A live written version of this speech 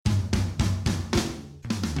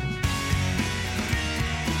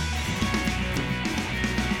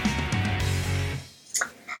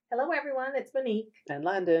everyone, it's Monique. And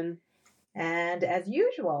Landon. And as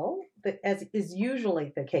usual, as is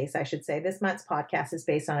usually the case, I should say, this month's podcast is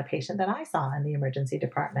based on a patient that I saw in the emergency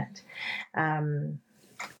department.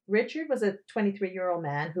 Richard was a 23-year-old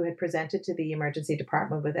man who had presented to the emergency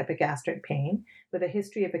department with epigastric pain with a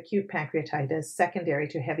history of acute pancreatitis secondary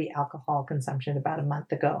to heavy alcohol consumption about a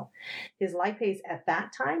month ago. His lipase at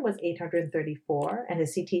that time was 834, and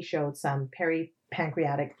his CT showed some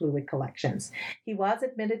peripancreatic fluid collections. He was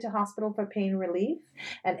admitted to hospital for pain relief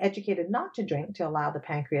and educated not to drink to allow the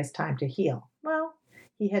pancreas time to heal. Well,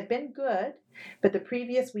 he had been good, but the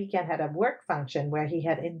previous weekend had a work function where he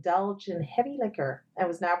had indulged in heavy liquor and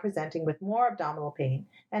was now presenting with more abdominal pain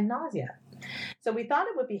and nausea. So we thought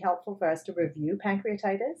it would be helpful for us to review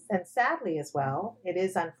pancreatitis, and sadly as well, it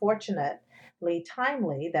is unfortunately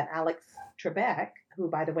timely that Alex Trebek, who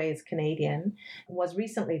by the way is Canadian, was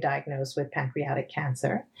recently diagnosed with pancreatic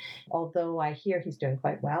cancer, although I hear he's doing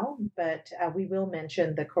quite well, but we will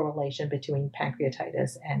mention the correlation between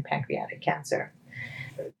pancreatitis and pancreatic cancer.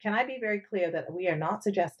 Can I be very clear that we are not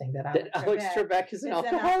suggesting that Alex Trebek is an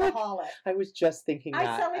alcoholic? I was just thinking that.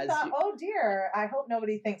 I suddenly thought, oh dear, I hope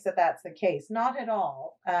nobody thinks that that's the case. Not at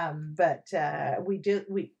all. But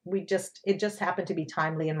it just happened to be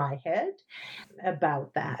timely in my head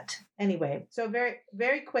about that. Anyway, so very,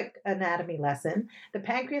 very quick anatomy lesson. The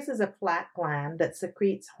pancreas is a flat gland that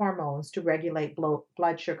secretes hormones to regulate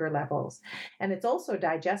blood sugar levels. And it's also a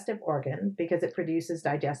digestive organ because it produces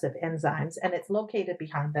digestive enzymes, and it's located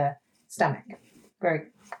behind the stomach. Very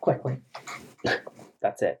quickly.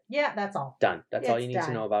 That's it. Yeah, that's all. Done. That's all you need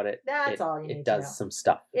to know about it. That's all you need to know. It does some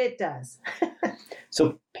stuff. It does.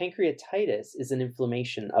 So pancreatitis is an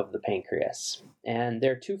inflammation of the pancreas. And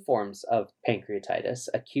there are two forms of pancreatitis,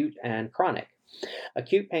 acute and chronic.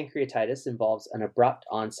 Acute pancreatitis involves an abrupt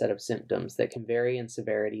onset of symptoms that can vary in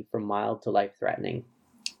severity from mild to life-threatening.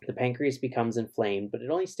 The pancreas becomes inflamed, but it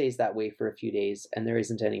only stays that way for a few days, and there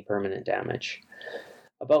isn't any permanent damage.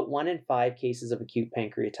 About 1 in 5 cases of acute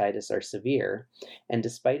pancreatitis are severe, and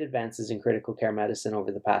despite advances in critical care medicine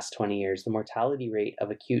over the past 20 years, the mortality rate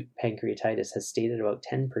of acute pancreatitis has stayed at about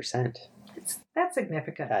 10%. That's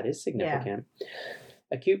significant. That is significant. Yeah.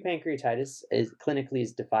 Acute pancreatitis is clinically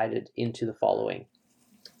divided into the following.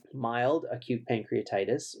 Mild acute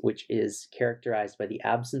pancreatitis, which is characterized by the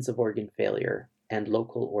absence of organ failure and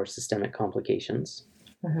local or systemic complications.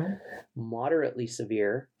 Mm-hmm. Moderately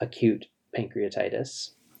severe acute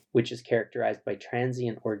pancreatitis, which is characterized by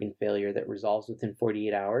transient organ failure that resolves within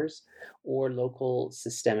 48 hours, or local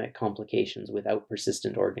systemic complications without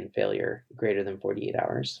persistent organ failure greater than 48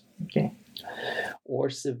 hours. Okay. Or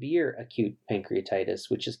severe acute pancreatitis,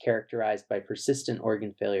 which is characterized by persistent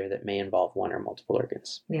organ failure that may involve one or multiple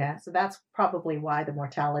organs. Yeah, so that's probably why the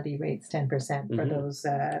mortality rate's 10% for those,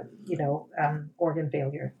 organ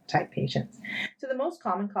failure type patients. So the most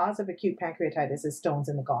common cause of acute pancreatitis is stones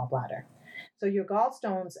in the gallbladder. So your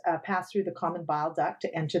gallstones pass through the common bile duct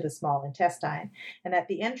to enter the small intestine. And at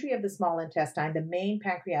the entry of the small intestine, the main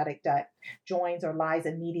pancreatic duct joins or lies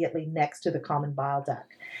immediately next to the common bile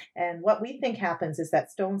duct. And what we think happens is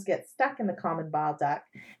that stones get stuck in the common bile duct,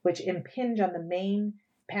 which impinge on the main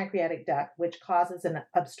pancreatic duct, which causes an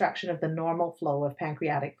obstruction of the normal flow of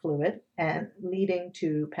pancreatic fluid and leading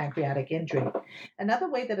to pancreatic injury. Another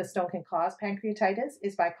way that a stone can cause pancreatitis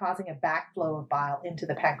is by causing a backflow of bile into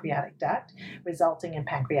the pancreatic duct, resulting in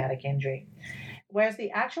pancreatic injury. Whereas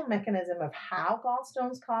the actual mechanism of how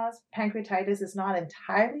gallstones cause pancreatitis is not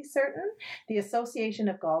entirely certain, the association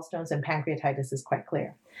of gallstones and pancreatitis is quite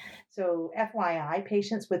clear. So FYI,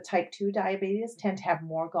 patients with type 2 diabetes tend to have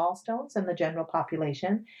more gallstones than the general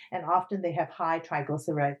population, and often they have high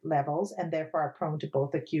triglyceride levels and therefore are prone to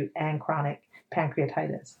both acute and chronic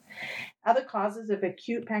pancreatitis. Other causes of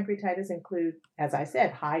acute pancreatitis include, as I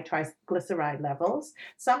said, high triglyceride levels,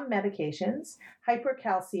 some medications,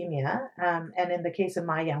 hypercalcemia, and in the case of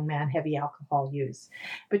my young man, heavy alcohol use.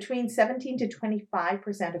 Between 17 to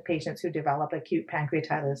 25% of patients who develop acute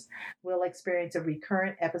pancreatitis will experience a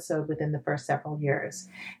recurrent episode within the first several years.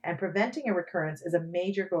 And preventing a recurrence is a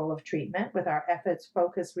major goal of treatment, with our efforts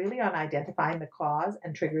focused really on identifying the cause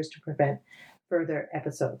and triggers to prevent further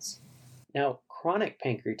episodes. Now, chronic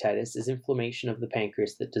pancreatitis is inflammation of the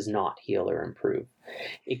pancreas that does not heal or improve.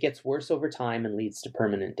 It gets worse over time and leads to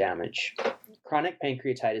permanent damage. Chronic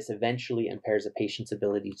pancreatitis eventually impairs a patient's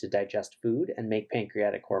ability to digest food and make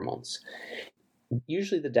pancreatic hormones.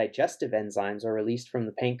 Usually the digestive enzymes are released from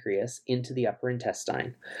the pancreas into the upper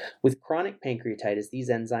intestine. With chronic pancreatitis, these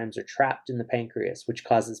enzymes are trapped in the pancreas, which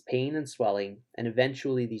causes pain and swelling, and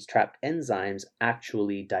eventually these trapped enzymes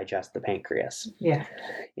actually digest the pancreas. Yeah.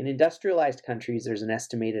 In industrialized countries, there's an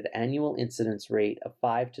estimated annual incidence rate of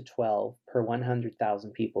 5 to 12 per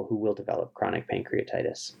 100,000 people who will develop chronic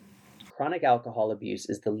pancreatitis. Chronic alcohol abuse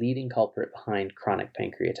is the leading culprit behind chronic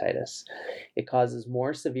pancreatitis. It causes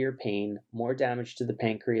more severe pain, more damage to the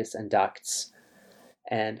pancreas and ducts,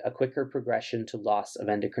 and a quicker progression to loss of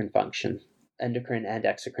endocrine and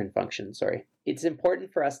exocrine function. It's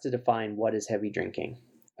important for us to define what is heavy drinking.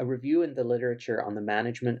 A review in the literature on the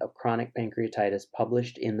management of chronic pancreatitis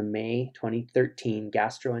published in the May 2013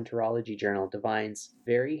 Gastroenterology Journal defines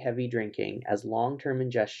very heavy drinking as long-term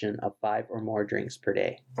ingestion of 5 or more drinks per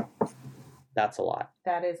day. That's a lot.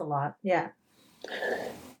 That is a lot, yeah.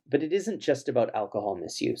 But it isn't just about alcohol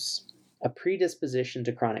misuse. A predisposition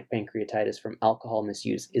to chronic pancreatitis from alcohol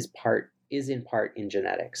misuse is in part in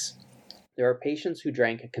genetics. There are patients who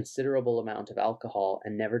drank a considerable amount of alcohol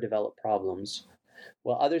and never developed problems,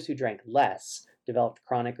 while others who drank less developed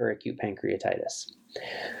chronic or acute pancreatitis.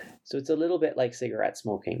 So it's a little bit like cigarette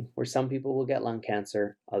smoking, where some people will get lung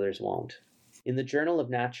cancer, others won't. In the Journal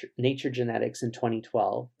of Nature Genetics in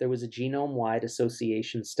 2012, there was a genome-wide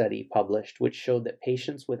association study published which showed that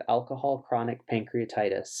patients with alcohol chronic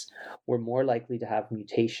pancreatitis were more likely to have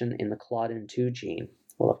mutation in the Claudin-2 gene.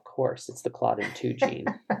 Well, of course, it's the Claudin-2 gene.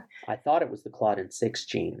 I thought it was the Claudin-6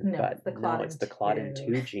 gene, but no, it's the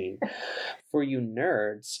Claudin-2 gene. For you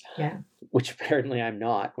nerds, which apparently I'm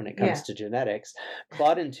not when it comes to genetics,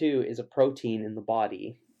 Claudin-2 is a protein in the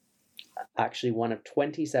body, actually one of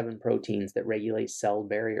 27 proteins that regulate cell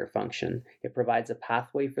barrier function. It provides a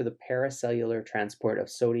pathway for the paracellular transport of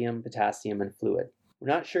sodium, potassium, and fluid.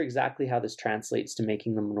 We're not sure exactly how this translates to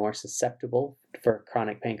making them more susceptible for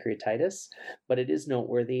chronic pancreatitis, but it is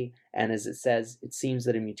noteworthy, and as it says, it seems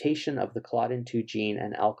that a mutation of the Claudin-2 gene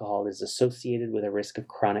and alcohol is associated with a risk of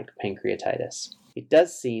chronic pancreatitis. It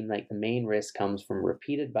does seem like the main risk comes from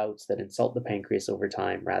repeated bouts that insult the pancreas over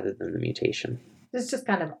time rather than the mutation. It's just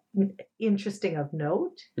kind of interesting of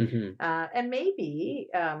note, and maybe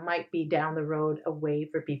might be down the road a way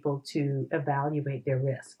for people to evaluate their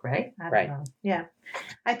risk, right? I don't know. Yeah.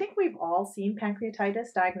 I think we've all seen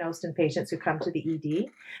pancreatitis diagnosed in patients who come to the ED,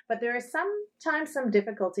 but there is sometimes some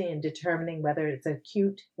difficulty in determining whether it's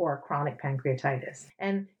acute or chronic pancreatitis.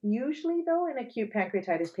 And usually, though, in acute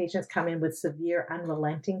pancreatitis, patients come in with severe,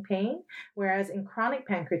 unrelenting pain, whereas in chronic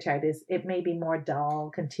pancreatitis, it may be more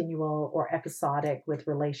dull, continual, or episodic with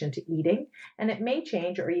relation to eating, and it may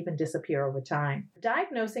change or even disappear over time.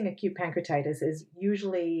 Diagnosing acute pancreatitis is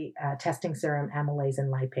usually testing serum amylase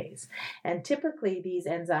and lipase, and typically these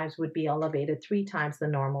enzymes would be elevated 3 times the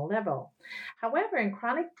normal level. However, in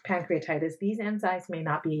chronic pancreatitis, these enzymes may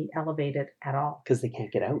not be elevated at all. Because they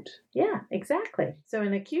can't get out. Yeah, exactly. So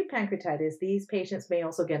in acute pancreatitis, these patients may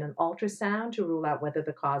also get an ultrasound to rule out whether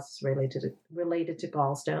the cause is related to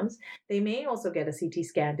gallstones. They may also get a CT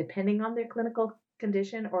scan depending on their clinical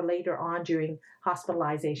condition, or later on during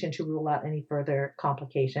hospitalization to rule out any further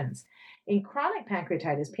complications. In chronic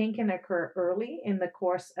pancreatitis, pain can occur early in the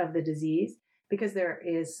course of the disease because there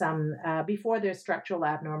is some, before there's structural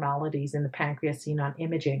abnormalities in the pancreas seen on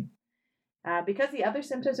imaging. Because the other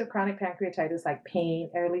symptoms of chronic pancreatitis like pain,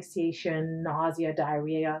 erythration, nausea,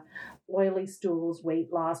 diarrhea, oily stools,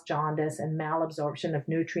 weight loss, jaundice, and malabsorption of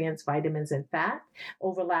nutrients, vitamins, and fat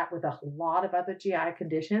overlap with a lot of other GI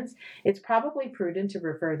conditions, it's probably prudent to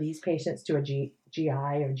refer these patients to a GI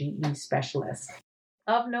or GE specialist.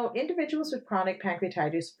 Of note, individuals with chronic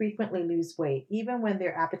pancreatitis frequently lose weight, even when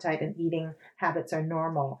their appetite and eating habits are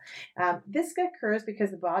normal. This occurs because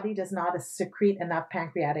the body does not secrete enough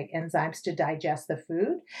pancreatic enzymes to digest the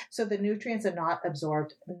food, so the nutrients are not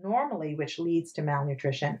absorbed normally, which leads to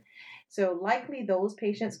malnutrition. So likely those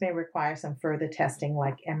patients may require some further testing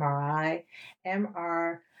like MRI,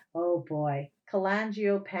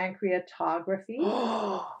 cholangiopancreatography.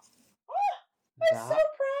 I'm so proud.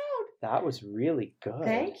 That was really good.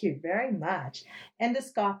 Thank you very much.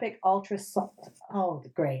 Endoscopic ultrasound,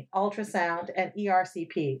 and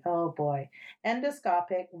ERCP. Oh boy.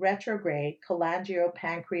 Endoscopic retrograde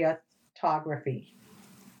cholangiopancreatography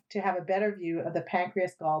to have a better view of the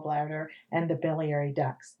pancreas, gallbladder, and the biliary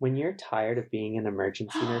ducts. When you're tired of being an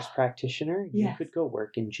emergency nurse practitioner, you could go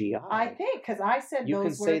work in GI. I think, because I said you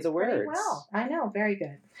those can words say the pretty words. Well. I know, very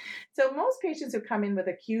good. So most patients who come in with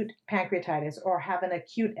acute pancreatitis or have an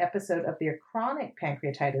acute episode of their chronic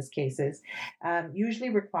pancreatitis cases usually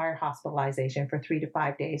require hospitalization for 3 to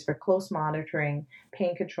 5 days for close monitoring,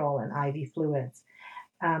 pain control, and IV fluids.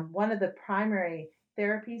 One of the primary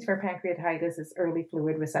therapies for pancreatitis is early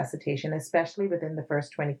fluid resuscitation, especially within the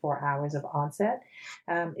first 24 hours of onset.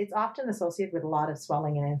 It's often associated with a lot of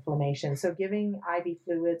swelling and inflammation. So giving IV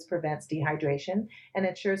fluids prevents dehydration and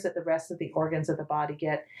ensures that the rest of the organs of the body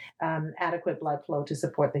get adequate blood flow to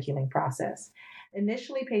support the healing process.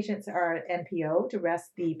 Initially, patients are NPO to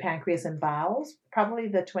rest the pancreas and bowels, probably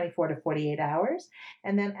the 24 to 48 hours.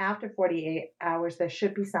 And then after 48 hours, there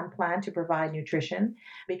should be some plan to provide nutrition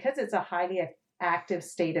because it's a highly active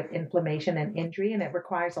state of inflammation and injury, and it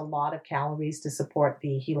requires a lot of calories to support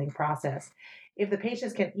the healing process. If the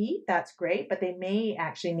patients can eat, that's great, but they may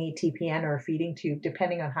actually need TPN or a feeding tube,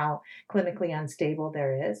 depending on how clinically unstable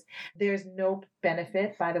there is. There's no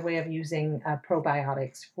benefit, by the way, of using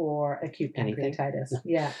probiotics for acute pancreatitis.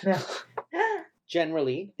 Yeah. No.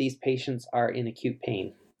 Generally, these patients are in acute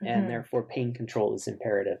pain, and therefore pain control is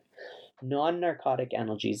imperative. Non-narcotic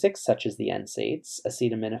analgesics such as the NSAIDs,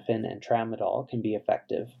 acetaminophen, and tramadol can be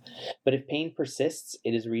effective. But if pain persists,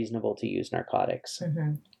 it is reasonable to use narcotics.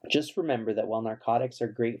 Just remember that while narcotics are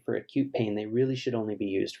great for acute pain, they really should only be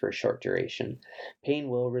used for a short duration. Pain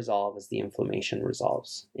will resolve as the inflammation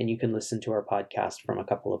resolves. And you can listen to our podcast from a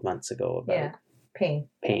couple of months ago about pain.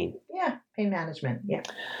 Yeah, pain management. Yeah.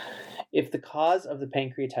 If the cause of the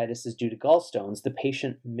pancreatitis is due to gallstones, the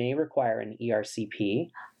patient may require an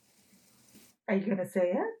ERCP. Are you going to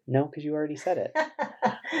say it? No, because you already said it.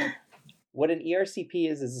 What an ERCP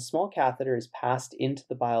is a small catheter is passed into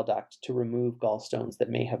the bile duct to remove gallstones that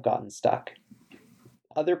may have gotten stuck.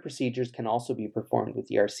 Other procedures can also be performed with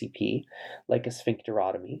ERCP, like a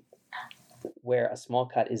sphincterotomy, where a small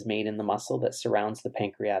cut is made in the muscle that surrounds the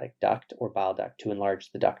pancreatic duct or bile duct to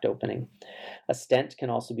enlarge the duct opening. A stent can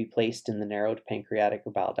also be placed in the narrowed pancreatic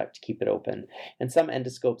or bile duct to keep it open, and some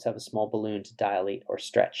endoscopes have a small balloon to dilate or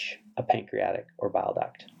stretch a pancreatic or bile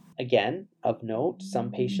duct. Again, of note,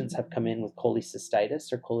 some patients have come in with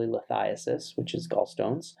cholecystitis or cholelithiasis, which is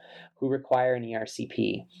gallstones, who require an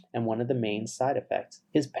ERCP, and one of the main side effects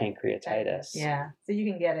is pancreatitis. Yeah, so you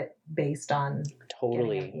can get it based on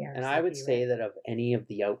totally. And I would say that of any of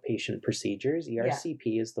the outpatient procedures,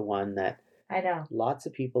 ERCP is the one that I know lots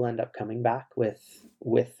of people end up coming back with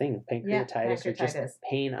pancreatitis or just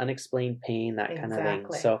pain, unexplained pain, that kind of thing.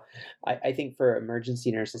 So I think for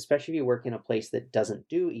emergency nurses, especially if you work in a place that doesn't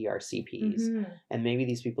do ERCPs, and maybe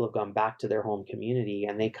these people have gone back to their home community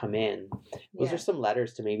and they come in, those are some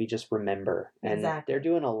letters to maybe just remember. And they're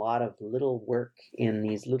doing a lot of little work in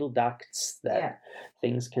these little ducts that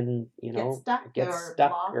things can, get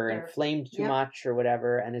stuck or inflamed too much or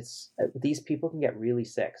whatever. And it's these people can get really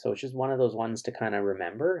sick. So it's just one of those ones to kind of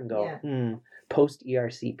remember and go, post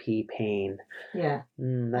ERCP pain.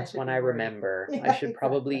 That's one I remember. I should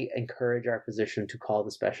probably encourage our physician to call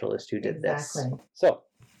the specialist who did this. So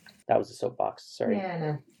that was a soapbox. Sorry. Yeah, I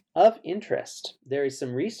know. Of interest, there is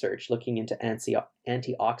some research looking into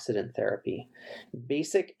antioxidant therapy.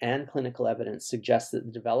 Basic and clinical evidence suggests that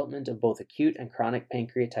the development of both acute and chronic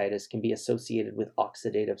pancreatitis can be associated with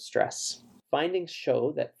oxidative stress. Findings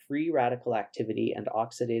show that free radical activity and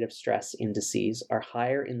oxidative stress indices are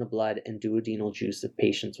higher in the blood and duodenal juice of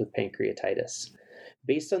patients with pancreatitis.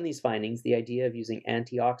 Based on these findings, the idea of using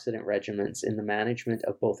antioxidant regimens in the management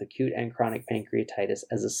of both acute and chronic pancreatitis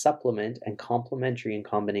as a supplement and complementary in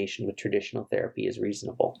combination with traditional therapy is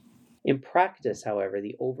reasonable. In practice, however,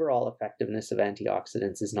 the overall effectiveness of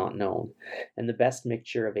antioxidants is not known, and the best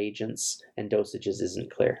mixture of agents and dosages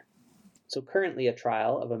isn't clear. So currently a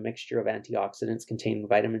trial of a mixture of antioxidants containing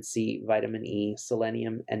vitamin C, vitamin E,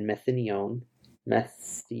 selenium, and methionine,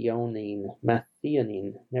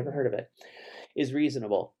 never heard of it, is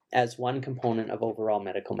reasonable as one component of overall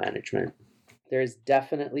medical management. There is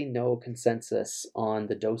definitely no consensus on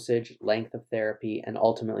the dosage, length of therapy, and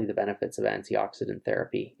ultimately the benefits of antioxidant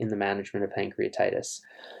therapy in the management of pancreatitis.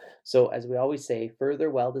 So, as we always say,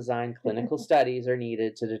 further well-designed clinical studies are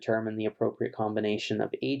needed to determine the appropriate combination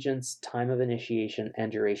of agents, time of initiation,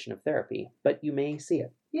 and duration of therapy. But you may see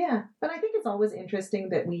it. Yeah, but I think it's always interesting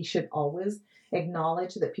that we should always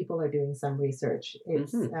acknowledge that people are doing some research.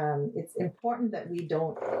 It's important that we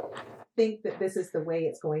don't think that this is the way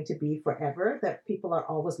it's going to be forever, that people are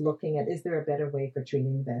always looking at, is there a better way for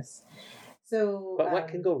treating this? So, but what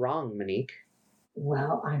can go wrong, Monique?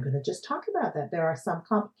 Well, I'm going to just talk about that. There are some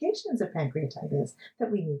complications of pancreatitis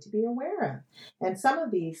that we need to be aware of. And some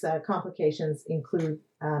of these complications include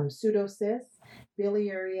pseudocysts,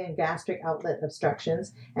 biliary and gastric outlet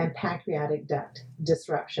obstructions, and pancreatic duct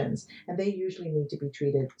disruptions. And they usually need to be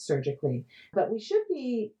treated surgically. But we should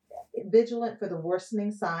be vigilant for the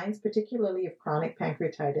worsening signs, particularly of chronic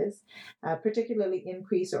pancreatitis, particularly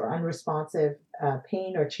increased or unresponsive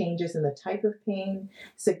pain or changes in the type of pain,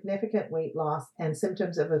 significant weight loss, and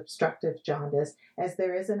symptoms of obstructive jaundice, as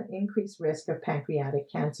there is an increased risk of pancreatic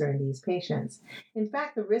cancer in these patients. In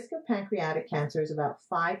fact, the risk of pancreatic cancer is about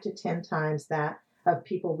 5 to 10 times that of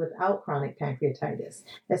people without chronic pancreatitis,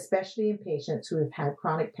 especially in patients who have had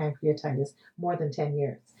chronic pancreatitis more than 10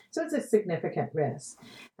 years. So it's a significant risk.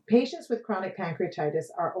 Patients with chronic pancreatitis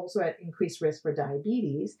are also at increased risk for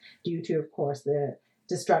diabetes due to, of course, the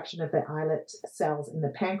destruction of the islet cells in the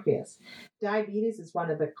pancreas. Diabetes is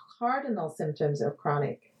one of the cardinal symptoms of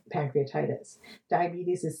chronic pancreatitis.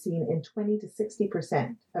 Diabetes is seen in 20 to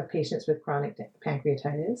 60% of patients with chronic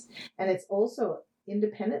pancreatitis, and it's also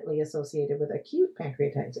independently associated with acute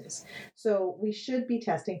pancreatitis. So we should be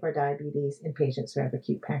testing for diabetes in patients who have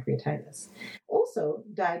acute pancreatitis. Also,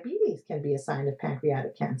 diabetes can be a sign of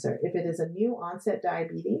pancreatic cancer. If it is a new onset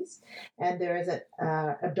diabetes and there is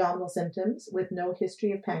abdominal symptoms with no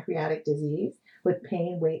history of pancreatic disease, with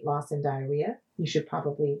pain, weight loss, and diarrhea, you should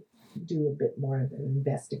probably do a bit more of an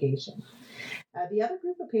investigation. The other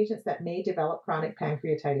group of patients that may develop chronic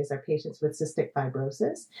pancreatitis are patients with cystic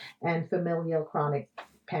fibrosis and familial chronic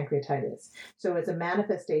pancreatitis. So it's a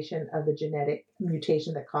manifestation of the genetic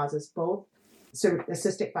mutation that causes both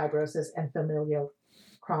cystic fibrosis and familial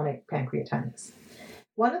chronic pancreatitis.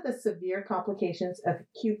 One of the severe complications of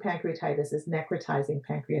acute pancreatitis is necrotizing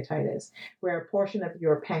pancreatitis, where a portion of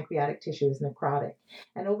your pancreatic tissue is necrotic.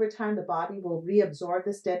 And over time, the body will reabsorb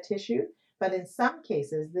this dead tissue, but in some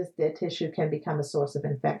cases, this dead tissue can become a source of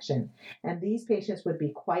infection. And these patients would be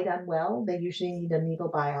quite unwell. They usually need a needle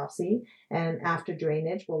biopsy, and after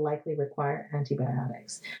drainage will likely require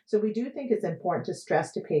antibiotics. So we do think it's important to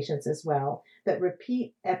stress to patients as well that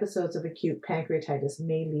repeat episodes of acute pancreatitis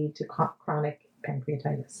may lead to chronic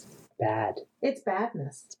pancreatitis. Bad. It's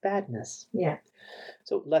badness. It's badness. Yeah.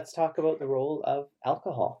 So let's talk about the role of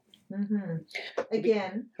alcohol. Mm-hmm.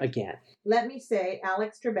 Again, let me say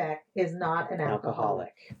Alex Trebek is not an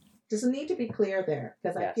alcoholic. Doesn't need to be clear there,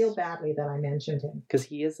 because I feel badly that I mentioned him. Because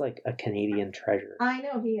he is like a Canadian treasure. I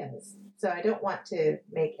know he is. So I don't want to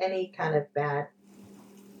make any kind of bad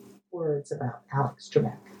words about Alex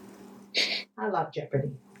Trebek. I love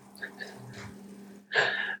Jeopardy.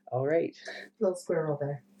 All right. Little squirrel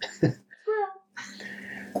there. Squirrel.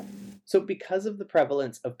 So because of the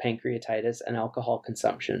prevalence of pancreatitis and alcohol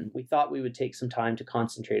consumption, we thought we would take some time to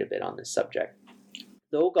concentrate a bit on this subject.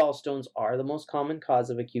 Though gallstones are the most common cause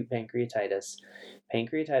of acute pancreatitis,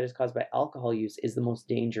 pancreatitis caused by alcohol use is the most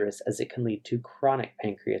dangerous, as it can lead to chronic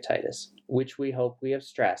pancreatitis, which we hope we have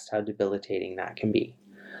stressed how debilitating that can be.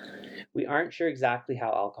 We aren't sure exactly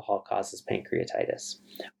how alcohol causes pancreatitis.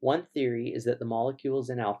 One theory is that the molecules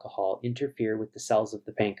in alcohol interfere with the cells of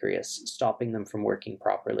the pancreas, stopping them from working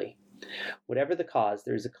properly. Whatever the cause,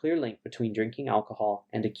 there is a clear link between drinking alcohol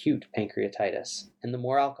and acute pancreatitis, and the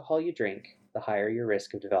more alcohol you drink, the higher your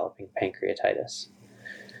risk of developing pancreatitis.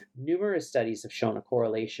 Numerous studies have shown a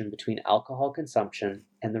correlation between alcohol consumption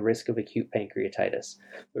and the risk of acute pancreatitis,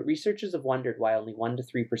 but researchers have wondered why only 1 to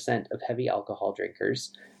 3% of heavy alcohol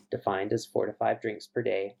drinkers, defined as 4 to 5 drinks per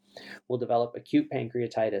day, will develop acute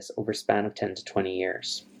pancreatitis over a span of 10 to 20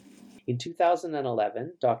 years. In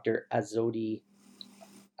 2011, Dr. Azodio.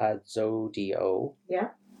 Yeah,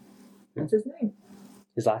 that's his name.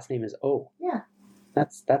 His last name is O. Yeah.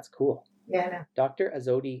 That's cool. Yeah, I know. Dr.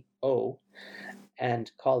 Azodio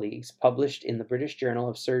and colleagues published in the British Journal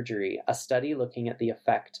of Surgery a study looking at the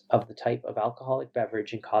effect of the type of alcoholic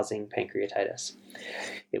beverage in causing pancreatitis.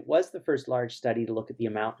 It was the first large study to look at the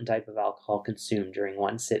amount and type of alcohol consumed during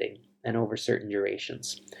one sitting and over certain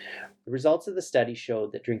durations. The results of the study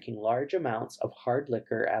showed that drinking large amounts of hard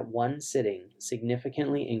liquor at one sitting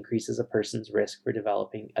significantly increases a person's risk for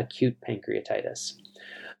developing acute pancreatitis.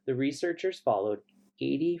 The researchers followed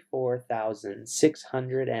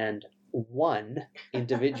 84,601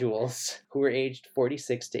 individuals who were aged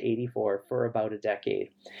 46 to 84 for about a decade,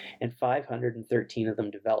 and 513 of them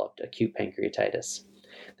developed acute pancreatitis.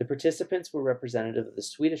 The participants were representative of the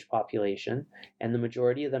Swedish population, and the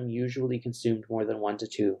majority of them usually consumed more than 1 to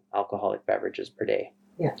 2 alcoholic beverages per day.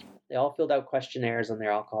 Yeah. They all filled out questionnaires on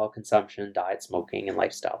their alcohol consumption, diet, smoking, and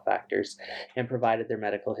lifestyle factors, and provided their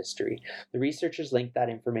medical history. The researchers linked that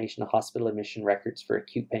information to hospital admission records for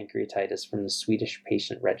acute pancreatitis from the Swedish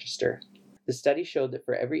Patient Register. The study showed that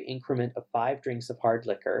for every increment of 5 drinks of hard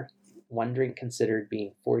liquor, 1 drink considered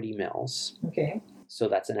being 40 mils. Okay. So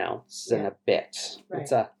that's an ounce and a bit. Right.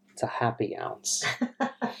 It's a happy ounce.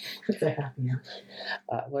 It's a happy ounce.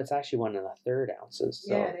 Well, it's actually 1 1/3 ounces.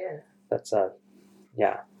 So yeah, it is. that's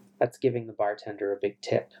that's giving the bartender a big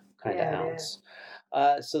tip. kind Yeah, of it ounce.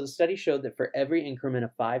 So the study showed that for every increment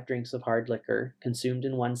of 5 drinks of hard liquor consumed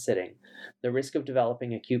in one sitting, the risk of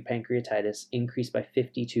developing acute pancreatitis increased by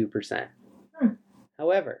 52%.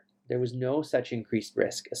 However, there was no such increased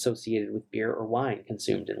risk associated with beer or wine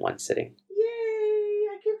consumed in one sitting. Yay!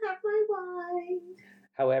 I can have my wine.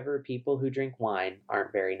 However, people who drink wine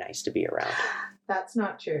aren't very nice to be around. That's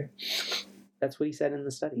not true. That's what he said in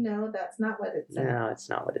the study. No, that's not what it said. No, it's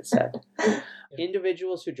not what it said.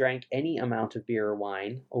 Individuals who drank any amount of beer or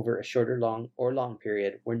wine over a short or long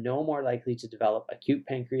period were no more likely to develop acute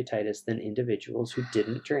pancreatitis than individuals who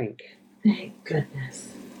didn't drink. Thank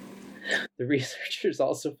goodness. The researchers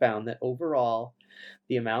also found that overall,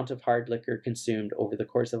 the amount of hard liquor consumed over the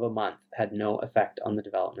course of a month had no effect on the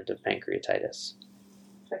development of pancreatitis.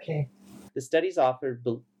 Okay. The study's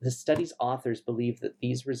authors believe that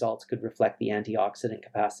these results could reflect the antioxidant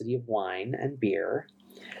capacity of wine and beer.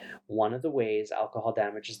 One of the ways alcohol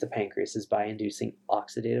damages the pancreas is by inducing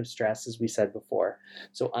oxidative stress, as we said before.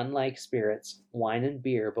 So unlike spirits, wine and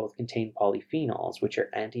beer both contain polyphenols, which are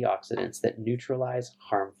antioxidants that neutralize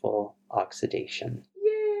harmful oxidation.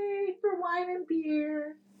 Yay for wine and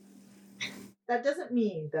beer. That doesn't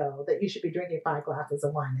mean, though, that you should be drinking 5 glasses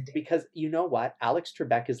of wine a day. Because you know what? Alex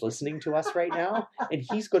Trebek is listening to us right now, and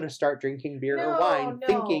he's going to start drinking beer or wine,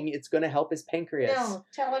 thinking it's going to help his pancreas. No,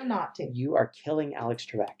 tell him not to. You are killing Alex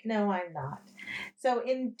Trebek. No, I'm not. So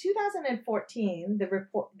in 2014,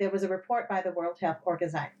 there was a report by the World Health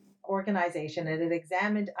Organization, and it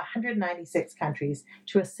examined 196 countries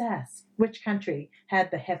to assess which country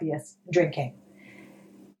had the heaviest drinking.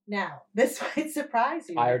 Now, this might surprise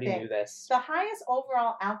you. I already knew this. The highest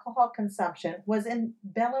overall alcohol consumption was in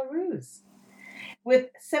Belarus, with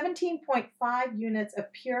 17.5 units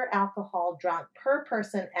of pure alcohol drunk per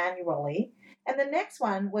person annually. And the next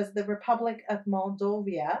one was the Republic of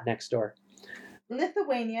Moldova. Next door.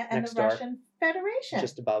 Lithuania and Next the door. Russian Federation.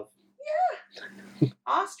 Just above. Yeah.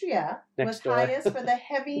 Austria was door. highest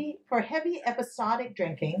for heavy episodic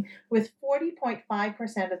drinking, with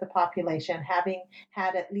 40.5% of the population having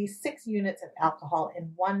had at least 6 units of alcohol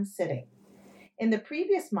in one sitting. In the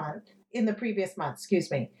previous month,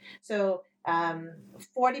 so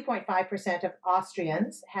 40.5% of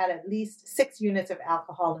Austrians had at least 6 units of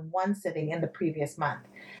alcohol in one sitting in the previous month.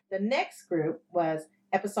 The next group was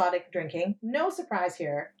episodic drinking. No surprise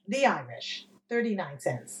here, the Irish,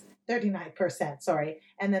 39%,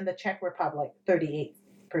 and then the Czech Republic, 38%.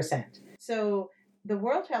 So the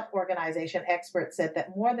World Health Organization experts said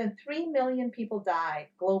that more than 3 million people died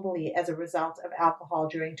globally as a result of alcohol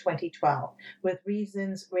during 2012, with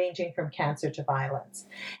reasons ranging from cancer to violence.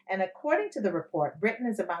 And according to the report, Britain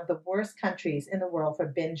is among the worst countries in the world for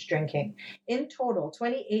binge drinking. In total,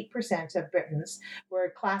 28% of Britons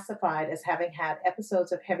were classified as having had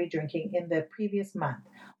episodes of heavy drinking in the previous month,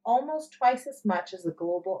 almost twice as much as the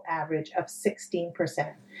global average of 16%.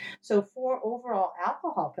 So for overall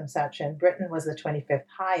alcohol consumption, Britain was the 25th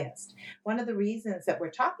highest. One of the reasons that we're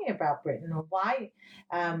talking about Britain, or why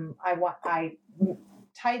I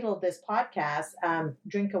titled this podcast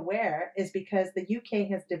Drink Aware, is because the UK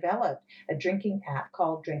has developed a drinking app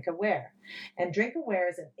called Drink Aware. And Drink Aware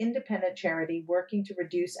is an independent charity working to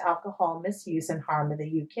reduce alcohol misuse and harm in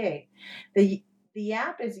the UK. The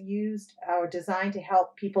app is used or designed to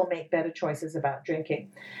help people make better choices about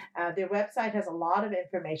drinking. Their website has a lot of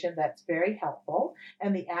information that's very helpful,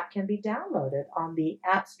 and the app can be downloaded on the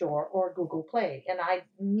App Store or Google Play. And I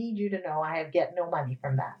need you to know I get no money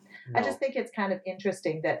from that. No. I just think it's kind of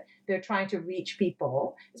interesting that they're trying to reach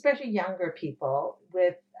people, especially younger people,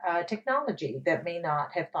 with technology that may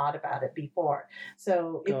not have thought about it before.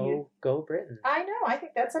 So go Britain. I know. I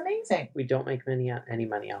think that's amazing. We don't make any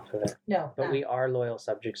money off of it. No. But we are loyal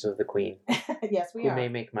subjects of the Queen. Yes, we are. Who may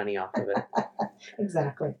make money off of it.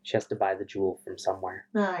 Exactly. She has to buy the jewel from somewhere.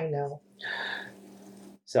 I know.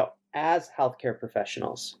 So, as healthcare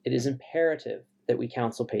professionals, it is imperative that we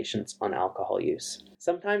counsel patients on alcohol use.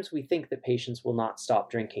 Sometimes we think that patients will not stop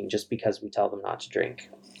drinking just because we tell them not to drink.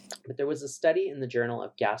 But there was a study in the Journal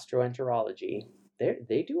of Gastroenterology.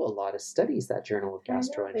 They do a lot of studies, that Journal of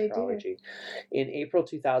Gastroenterology, in April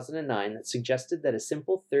 2009, that suggested that a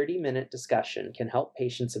simple 30-minute discussion can help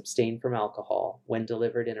patients abstain from alcohol when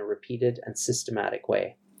delivered in a repeated and systematic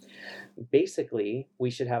way. Basically,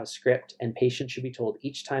 we should have a script, and patients should be told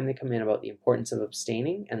each time they come in about the importance of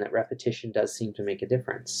abstaining, and that repetition does seem to make a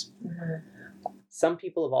difference. Mm-hmm. Some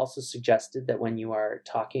people have also suggested that when you are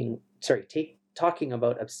talking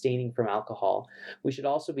about abstaining from alcohol, we should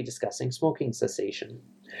also be discussing smoking cessation.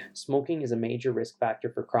 Smoking is a major risk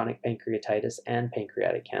factor for chronic pancreatitis and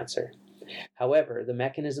pancreatic cancer. However, the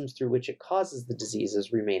mechanisms through which it causes the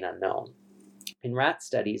diseases remain unknown. In rat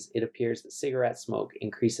studies, it appears that cigarette smoke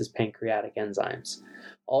increases pancreatic enzymes.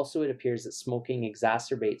 Also, it appears that smoking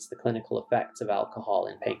exacerbates the clinical effects of alcohol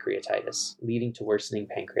in pancreatitis, leading to worsening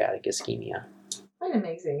pancreatic ischemia. Quite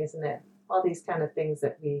amazing, isn't it? All these kind of things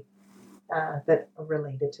that that are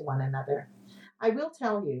related to one another. I will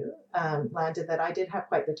tell you, Landon, that I did have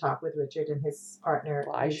quite the talk with Richard and his partner.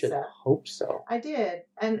 Well, I should hope so. I did.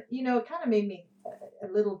 And, it kind of made me a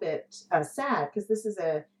little bit sad, because this is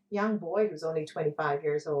a young boy who's only 25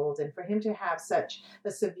 years old. And for him to have such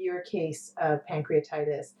a severe case of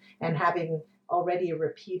pancreatitis and having already a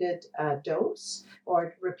repeated dose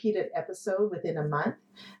or repeated episode within a month,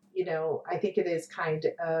 I think it is kind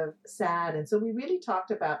of sad. And so we really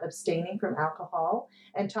talked about abstaining from alcohol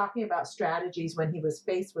and talking about strategies when he was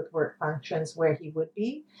faced with work functions where he would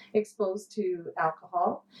be exposed to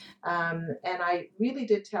alcohol. And I really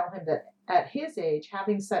did tell him that at his age,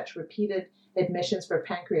 having such repeated admissions for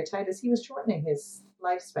pancreatitis, he was shortening his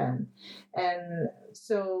lifespan. And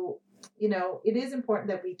so it is important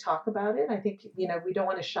that we talk about it. I think, we don't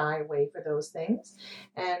want to shy away for those things.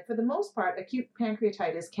 And for the most part, acute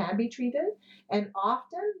pancreatitis can be treated. And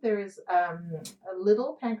often there is a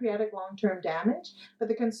little pancreatic long-term damage, but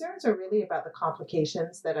the concerns are really about the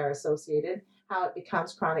complications that are associated, how it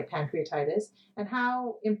becomes chronic pancreatitis, and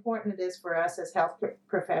how important it is for us as health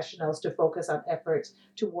professionals to focus on efforts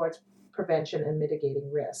towards prevention and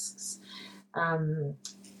mitigating risks.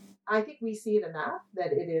 I think we see it enough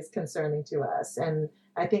that it is concerning to us. And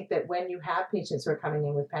I think that when you have patients who are coming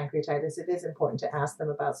in with pancreatitis, it is important to ask them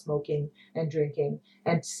about smoking and drinking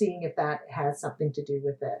and seeing if that has something to do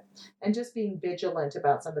with it. And just being vigilant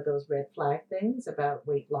about some of those red flag things about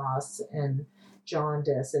weight loss and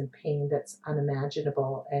jaundice and pain that's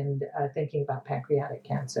unimaginable, and thinking about pancreatic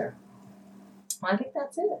cancer. I think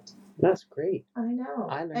that's it. That's great. I know.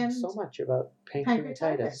 I learned so much about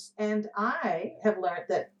pancreatitis. And I have learned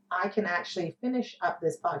that I can actually finish up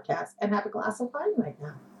this podcast and have a glass of wine right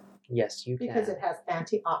now. Yes, you can. Because it has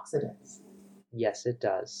antioxidants. Yes, it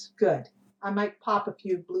does. Good. I might pop a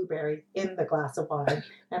few blueberry in the glass of wine,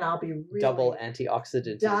 and I'll be really... Double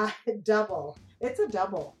antioxidant. Double. It's a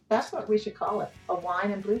double. That's what we should call it. A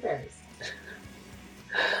wine and blueberries.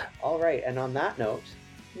 All right. And on that note...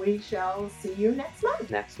 we shall see you next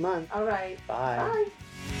month. All right. Bye. Bye.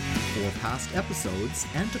 For past episodes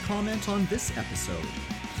and to comment on this episode,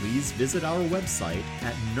 please visit our website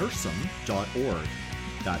at nursem.org.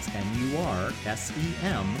 That's nursem.org.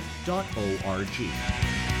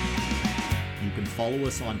 You can follow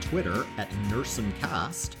us on Twitter at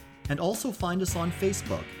NursemCast, and also find us on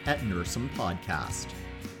Facebook at Nursem Podcast.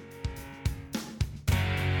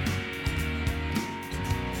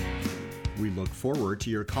 We look forward to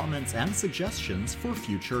your comments and suggestions for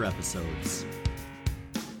future episodes.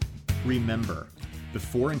 Remember,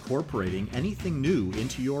 before incorporating anything new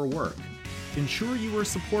into your work, ensure you are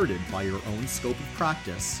supported by your own scope of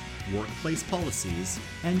practice, workplace policies,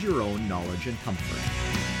 and your own knowledge and comfort.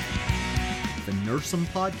 The Nursem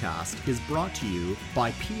Podcast is brought to you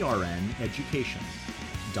by PRN Education.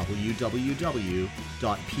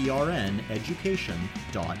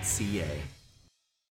 www.prneducation.ca